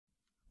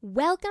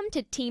Welcome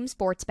to Team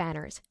Sports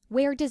Banners,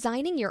 where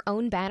designing your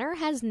own banner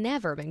has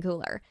never been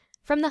cooler.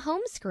 From the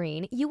home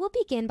screen, you will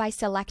begin by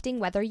selecting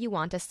whether you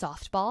want a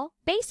softball,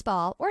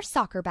 baseball, or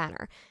soccer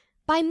banner.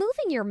 By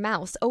moving your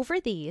mouse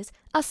over these,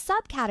 a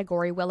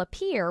subcategory will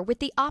appear with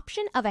the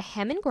option of a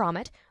hem and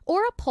grommet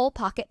or a pole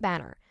pocket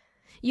banner.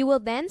 You will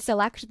then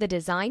select the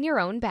Design Your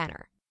Own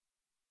Banner.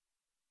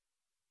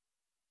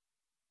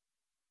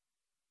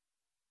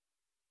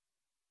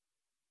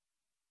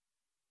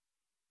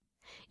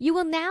 You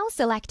will now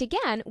select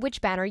again which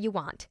banner you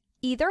want,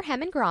 either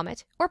hem and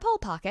grommet or pole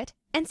pocket,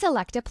 and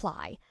select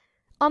Apply.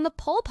 On the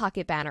pole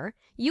pocket banner,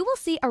 you will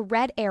see a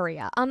red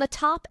area on the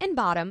top and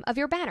bottom of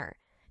your banner.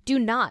 Do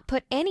not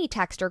put any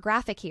text or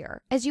graphic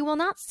here, as you will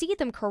not see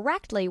them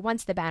correctly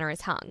once the banner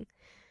is hung.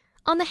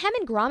 On the hem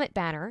and grommet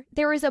banner,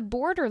 there is a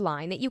border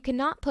line that you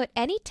cannot put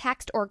any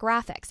text or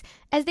graphics,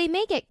 as they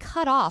may get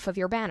cut off of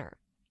your banner.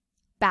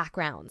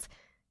 Backgrounds.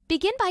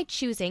 Begin by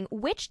choosing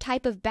which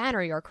type of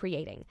banner you're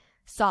creating: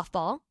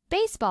 softball,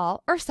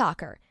 baseball, or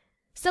soccer.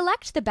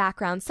 Select the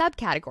background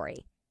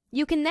subcategory.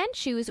 You can then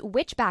choose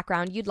which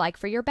background you'd like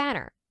for your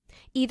banner,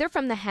 either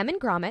from the hem and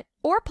grommet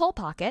or pole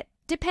pocket,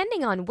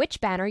 depending on which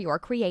banner you're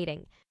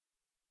creating.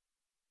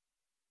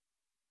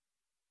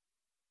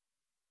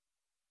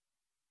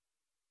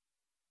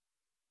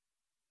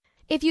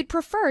 If you'd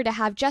prefer to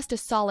have just a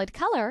solid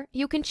color,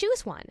 you can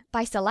choose one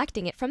by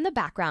selecting it from the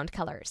background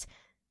colors.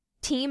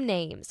 Team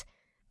names.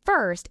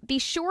 First, be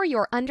sure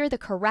you're under the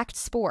correct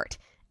sport,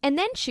 and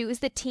then choose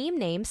the team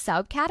name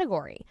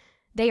subcategory.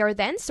 They are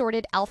then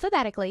sorted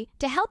alphabetically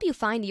to help you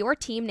find your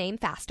team name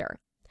faster.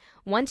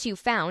 Once you've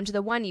found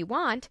the one you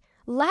want,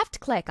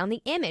 left-click on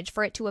the image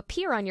for it to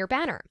appear on your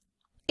banner.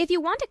 If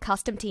you want a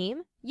custom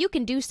team, you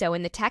can do so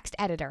in the text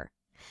editor.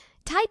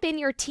 Type in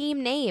your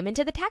team name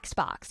into the text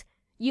box.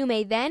 You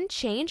may then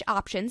change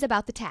options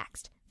about the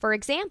text. For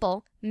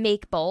example,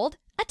 make bold,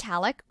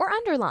 italic, or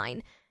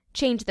underline.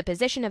 Change the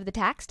position of the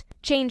text,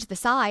 change the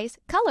size,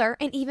 color,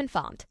 and even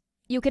font.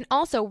 You can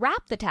also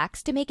wrap the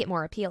text to make it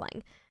more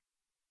appealing.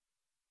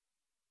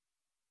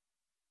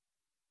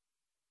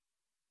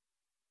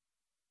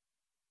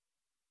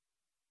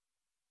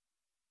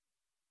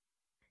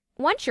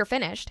 Once you're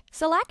finished,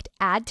 select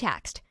Add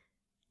Text.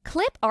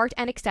 Clip Art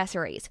and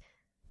Accessories.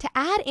 To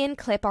add in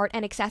clip art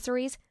and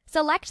accessories,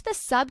 select the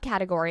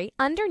subcategory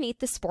underneath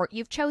the sport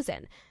you've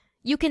chosen.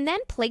 You can then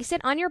place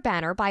it on your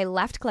banner by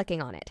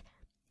left-clicking on it.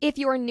 If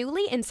your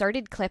newly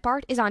inserted clip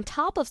art is on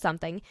top of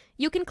something,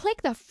 you can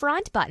click the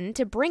front button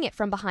to bring it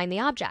from behind the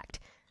object.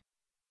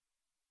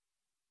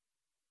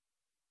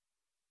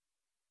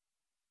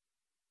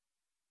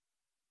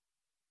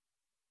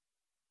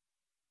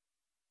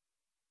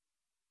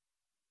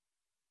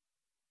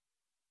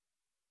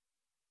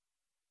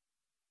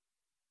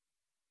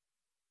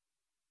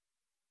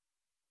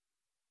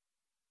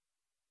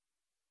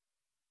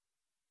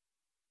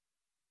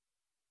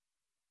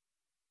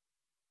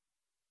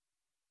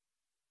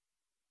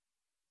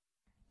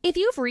 If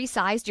you've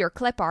resized your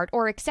clip art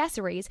or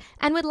accessories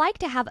and would like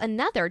to have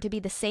another to be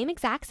the same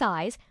exact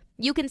size,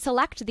 you can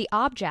select the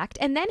object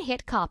and then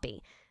hit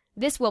Copy.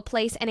 This will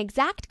place an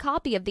exact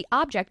copy of the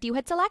object you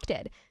had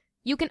selected.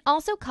 You can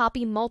also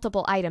copy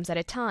multiple items at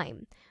a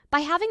time by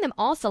having them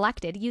all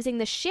selected using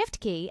the Shift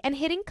key and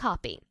hitting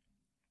Copy.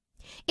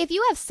 If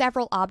you have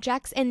several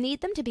objects and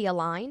need them to be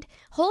aligned,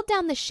 hold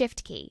down the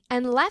Shift key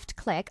and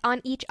left-click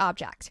on each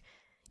object.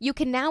 You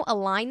can now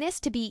align this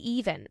to be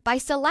even by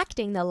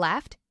selecting the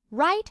left,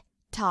 right,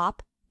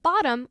 top,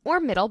 bottom, or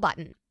middle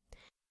button.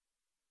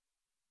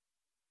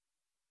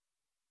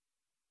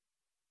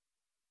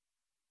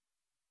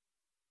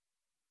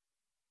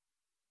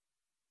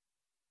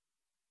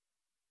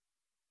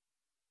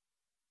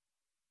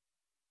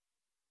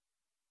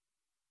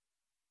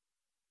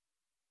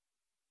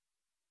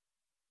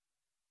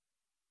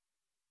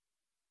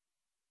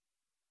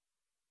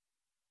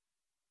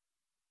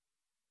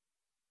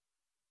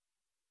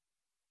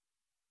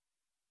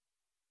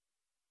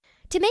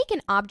 To make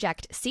an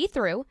object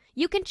see-through,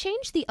 you can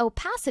change the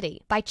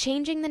opacity by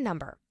changing the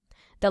number.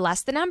 The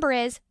less the number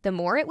is, the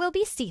more it will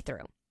be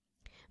see-through.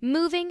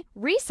 Moving,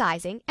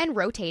 resizing, and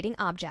rotating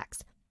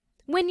objects.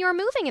 When you're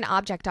moving an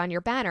object on your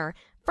banner,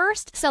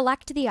 first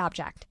select the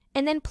object,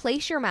 and then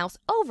place your mouse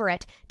over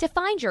it to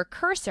find your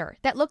cursor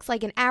that looks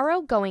like an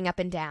arrow going up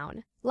and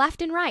down,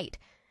 left and right.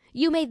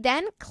 You may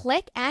then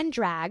click and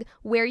drag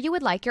where you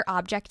would like your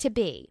object to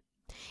be.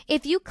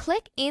 If you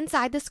click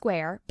inside the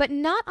square, but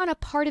not on a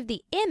part of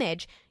the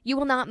image, you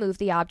will not move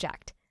the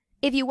object.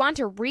 If you want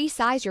to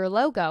resize your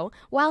logo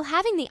while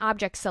having the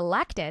object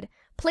selected,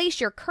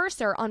 place your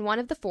cursor on one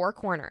of the four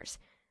corners,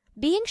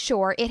 being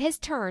sure it has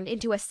turned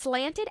into a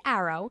slanted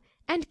arrow,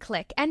 and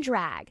click and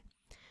drag.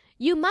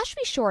 You must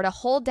be sure to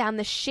hold down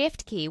the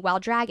Shift key while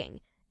dragging.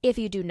 If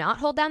you do not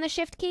hold down the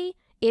Shift key,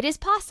 it is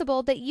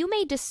possible that you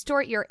may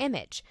distort your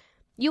image.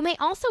 You may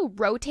also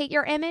rotate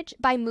your image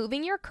by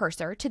moving your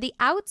cursor to the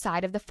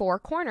outside of the four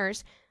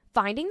corners,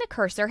 finding the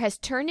cursor has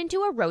turned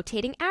into a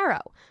rotating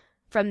arrow.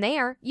 From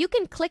there, you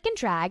can click and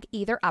drag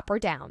either up or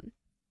down.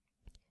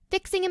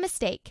 Fixing a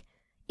mistake.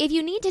 If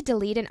you need to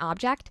delete an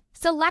object,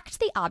 select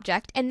the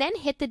object and then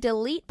hit the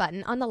Delete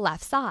button on the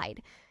left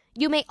side.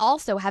 You may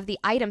also have the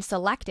item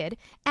selected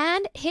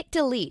and hit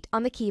Delete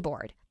on the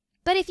keyboard.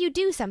 But if you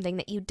do something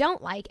that you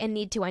don't like and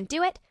need to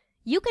undo it,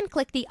 you can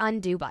click the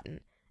Undo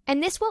button,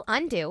 and this will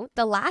undo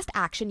the last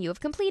action you have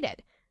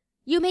completed.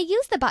 You may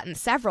use the button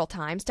several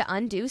times to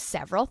undo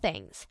several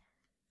things.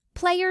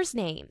 Players'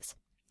 names.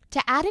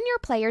 To add in your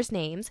players'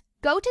 names,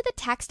 go to the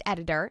text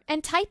editor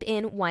and type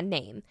in one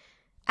name.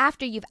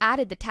 After you've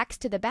added the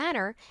text to the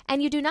banner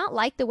and you do not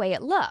like the way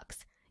it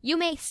looks, you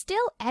may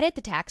still edit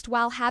the text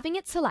while having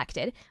it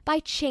selected by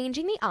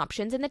changing the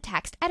options in the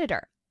text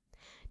editor.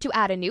 To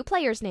add a new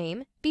player's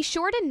name, be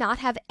sure to not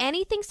have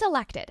anything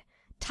selected.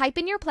 Type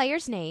in your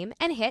player's name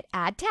and hit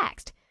Add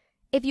Text.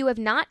 If you have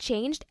not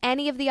changed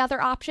any of the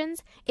other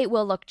options, it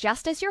will look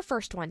just as your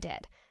first one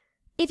did.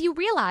 If you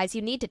realize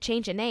you need to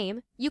change a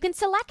name, you can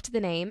select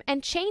the name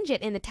and change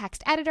it in the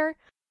text editor.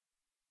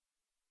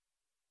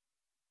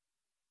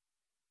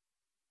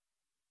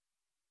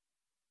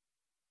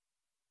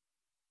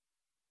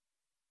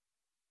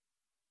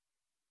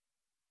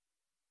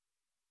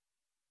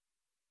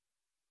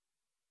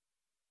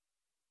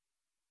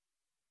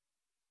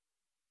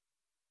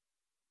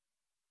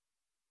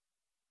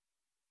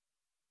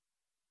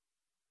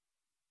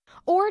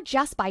 Or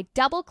just by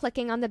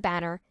double-clicking on the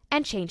banner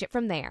and change it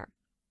from there.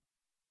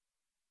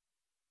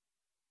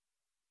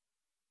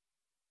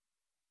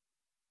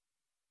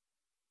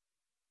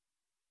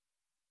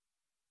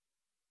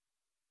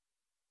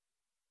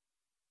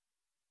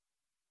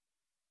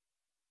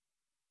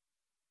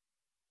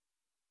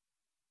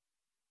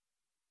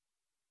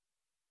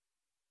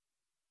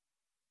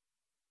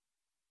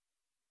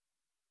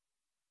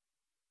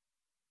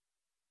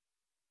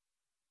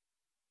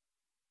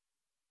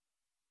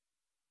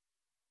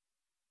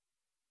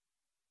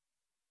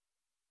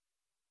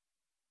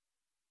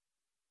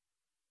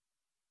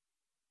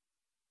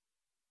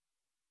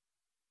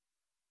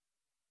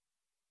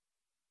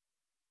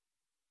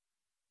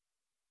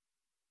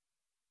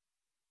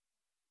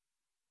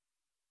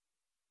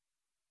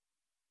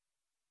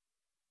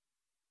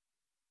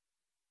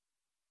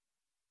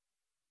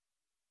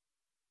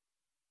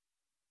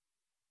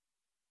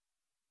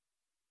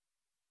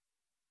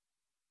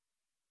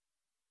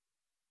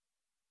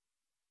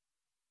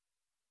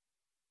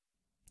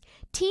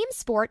 Team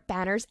Sport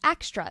Banners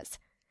Extras.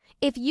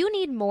 If you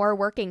need more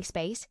working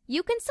space,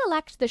 you can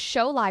select the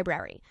Show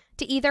Library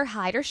to either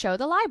hide or show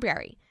the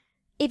library.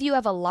 If you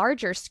have a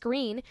larger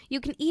screen, you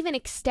can even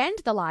extend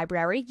the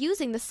library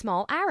using the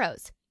small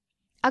arrows.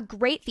 A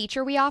great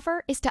feature we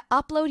offer is to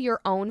upload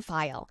your own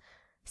file.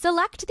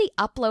 Select the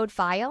Upload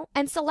file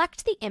and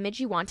select the image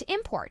you want to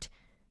import.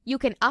 You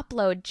can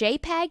upload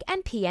JPEG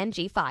and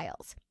PNG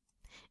files.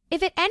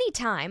 If at any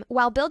time,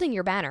 while building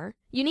your banner,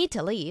 you need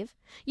to leave,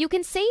 you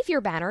can save your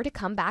banner to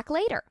come back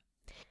later.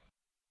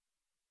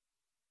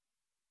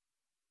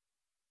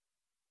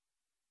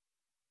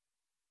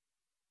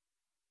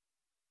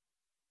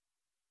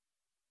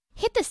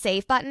 Hit the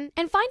Save button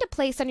and find a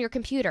place on your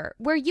computer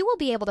where you will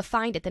be able to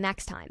find it the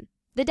next time.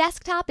 The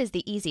desktop is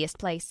the easiest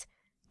place.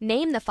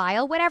 Name the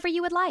file whatever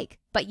you would like,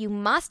 but you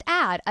must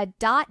add a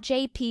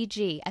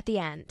 .jpg at the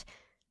end.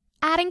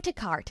 Adding to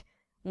cart.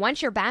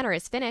 Once your banner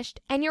is finished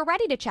and you're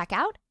ready to check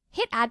out,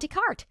 hit Add to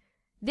Cart.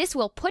 This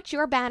will put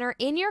your banner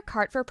in your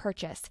cart for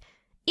purchase.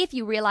 If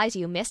you realize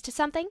you missed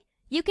something,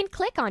 you can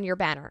click on your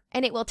banner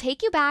and it will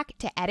take you back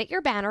to edit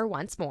your banner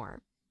once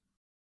more.